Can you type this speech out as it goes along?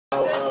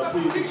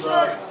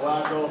T-shirts.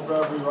 Black Gold for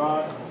every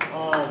rock. I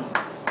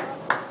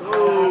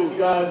ask you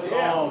guys,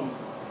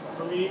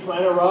 for me,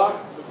 Planet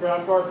Rock, the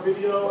Craft Park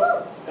video,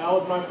 that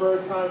was my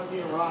first time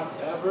seeing rock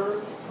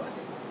ever.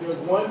 There's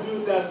one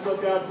dude that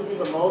stuck out to me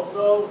the most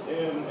though,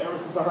 and ever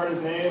since I heard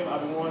his name,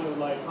 I've been wanting to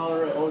like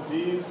holler at OGs.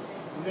 His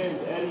name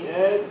is Eddie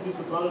Ed. He's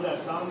the brother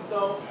that shot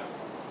himself,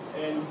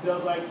 and he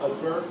does like a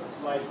jerk,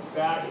 like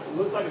back. It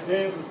looks like a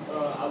James.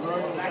 I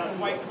learned the black and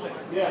white clip.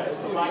 Yeah, it's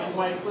the black and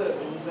white clip,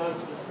 and he does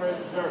this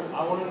crazy jerk.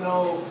 I want to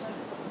know.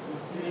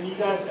 Did you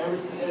guys ever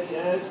see Eddie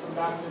Ed from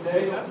back in the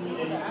day? Can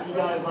you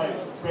guys like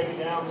break it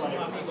down, like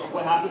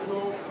what happened to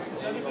him?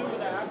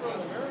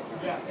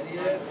 Yeah, Eddie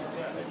Ed.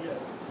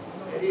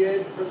 Eddie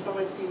Ed, first time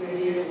I seen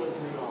Eddie Ed was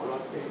in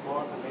Rocksteady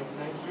Park on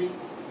 99th Street,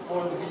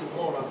 before it was even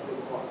called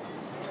Rocksteady Park.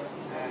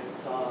 And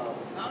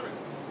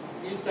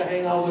he used to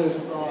hang out with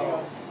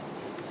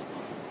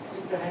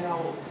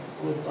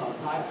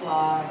Ty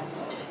Fly,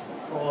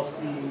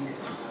 Frosty,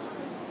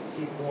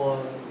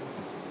 T1,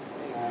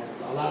 and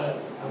a lot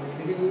of,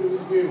 I mean, it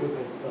was weird with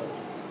him because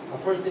at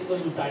first they thought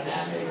he was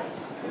dynamic,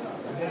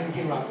 and then he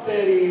became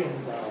Rocksteady, and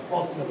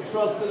Frosty never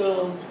trusted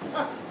him.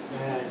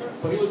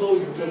 But he was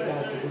always a good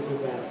dancer,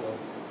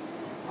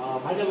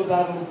 I never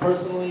battled him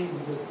personally. We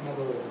just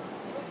never, we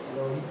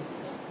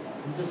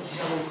just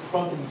never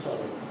fronted each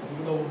other.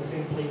 Even though we're in the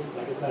same places,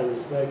 I guess out of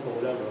respect or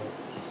whatever,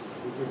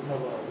 we just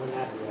never went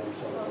angry at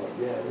each other. But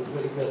yeah, it was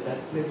really good. That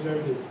split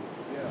jerk is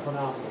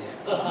phenomenal.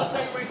 I'll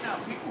tell you right now,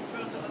 people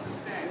fail to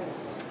understand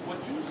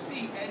what you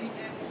see Eddie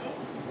Ed do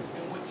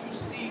and what you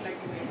see like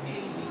in the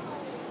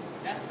 80s.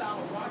 That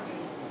style of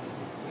rocking,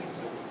 it's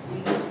a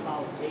Queen's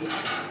foundation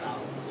style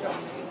of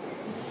rocking.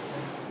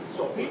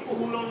 So people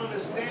who don't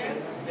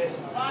understand, there's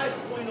 5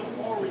 points of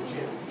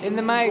origins. In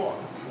the mic.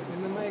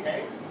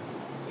 Okay?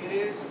 It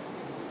is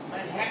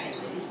Manhattan.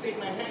 When you say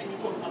Manhattan,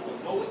 you're talking about the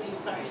Lower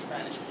East Side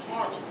Spanish,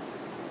 Harlem,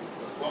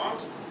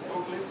 Bronx,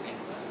 Brooklyn, and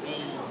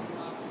Queens.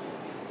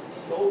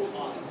 Those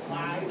are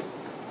 5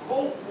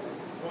 focal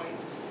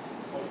points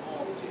of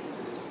origin to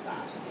this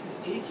style.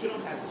 Each of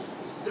them has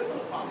a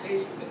similar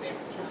foundation, but their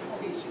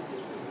interpretation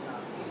is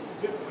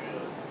different.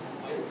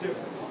 It's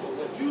different. So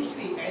what you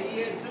see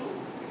Eddie Ed do,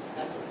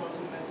 that's a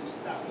fundamental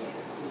style.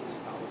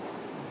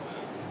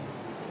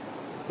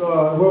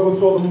 Whoever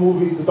saw the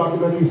movie, the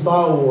documentary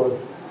Style Wars,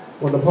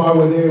 when the part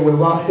where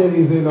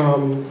Rocksteady's in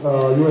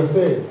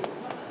USA,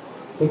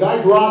 the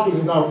guys rocking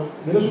is not,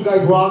 the initial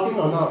guys rocking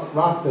are not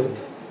Rocksteady.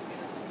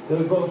 They're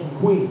the brothers from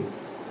Queens.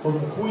 Those are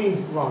the Queens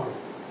rockers.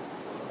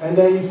 And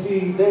then you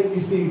see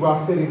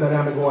Rocksteady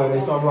dynamic going and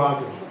they start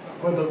rocking.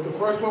 But the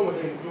first one when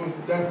they doing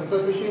Dance in the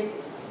Sex Machine,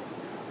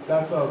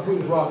 that's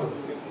Queens rockers.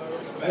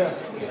 Yeah.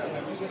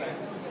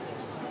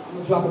 I'm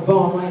gonna drop a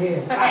bomb right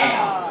here.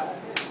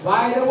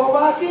 Why they were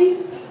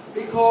rocking?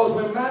 Because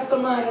when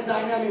Mastermind and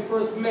Dynamic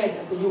first met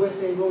at the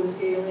USA roller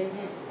skating rink,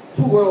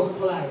 2 worlds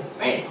collided.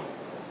 Bam!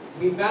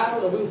 We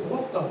battled and we said,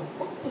 what the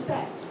fuck was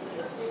that?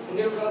 And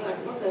they were like,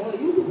 what the hell are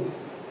you doing?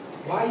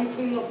 Why are you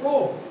cleaning the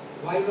floor?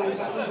 Why are you like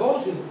got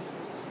convulsions?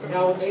 And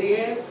that was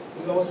 88.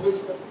 We all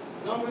switched the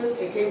numbers.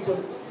 It came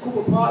to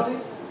Cooper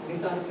Projects. They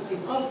started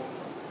teaching us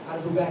how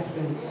to do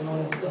backspins and all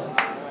that stuff.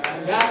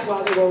 And that's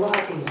why they were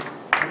rocking.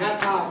 And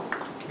that's how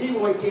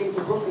Bboy came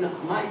to Brooklyn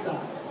on my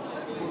side.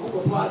 The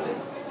Cooper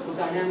Projects, the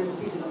Dynamic was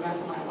teaching the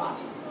Mastermind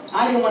rocks.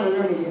 I didn't want to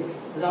learn it yet,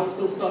 because I was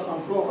still stuck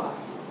on floor rock.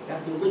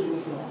 That's the original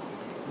floor.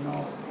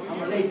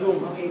 I'm a late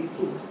bloomer, I'm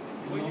 82.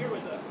 What year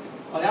was that?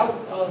 Oh, that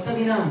was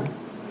 79.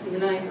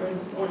 79,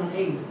 going on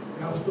 80.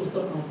 And I was still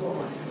stuck on floor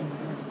rock.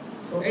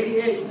 So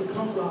 88 used to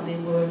come to our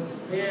neighborhood,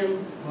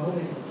 him, my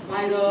homies,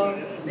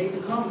 Spider, they used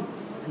to come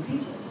and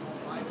teach us.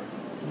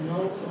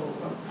 So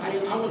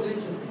I wasn't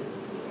interested.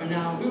 But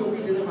now we were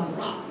teaching them how to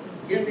rock.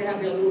 Yes, they have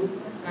their little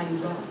tiny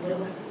rock,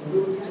 whatever, but we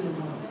were teaching them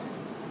how to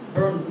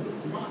burn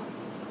the rock.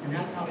 And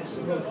that's how it was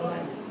like.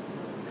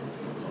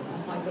 So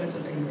that's my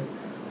collection anyway.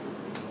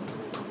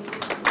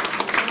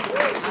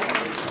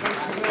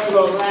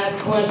 Go last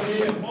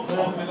question.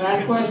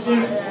 Last question.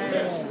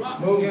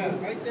 Wait,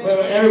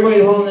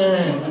 everybody's holding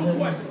their hands. Two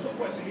questions.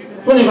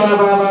 25.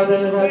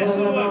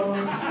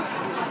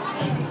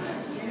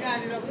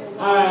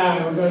 Alright,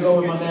 we're gonna go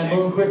with my man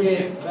Moon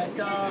Cricket.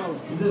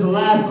 This is the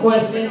last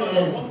question,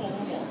 and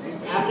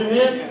after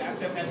him,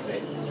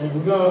 and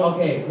we're going.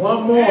 Okay,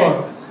 one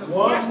more.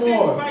 One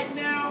more. Right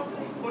now,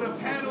 for the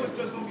panel, it's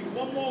just gonna be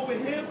one more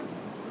with him.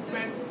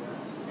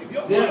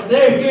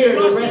 They're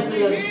here the rest of the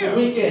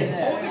weekend.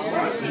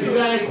 If you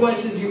got any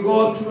questions, you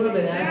go up to them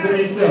and ask them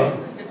yourself.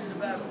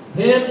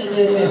 Him and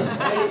then him.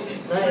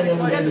 Right? And then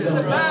we're going to go.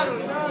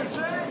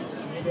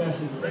 Maybe I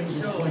should sing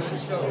this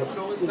question.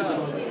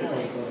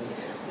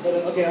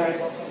 Okay, all right.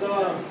 So,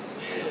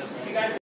 you guys.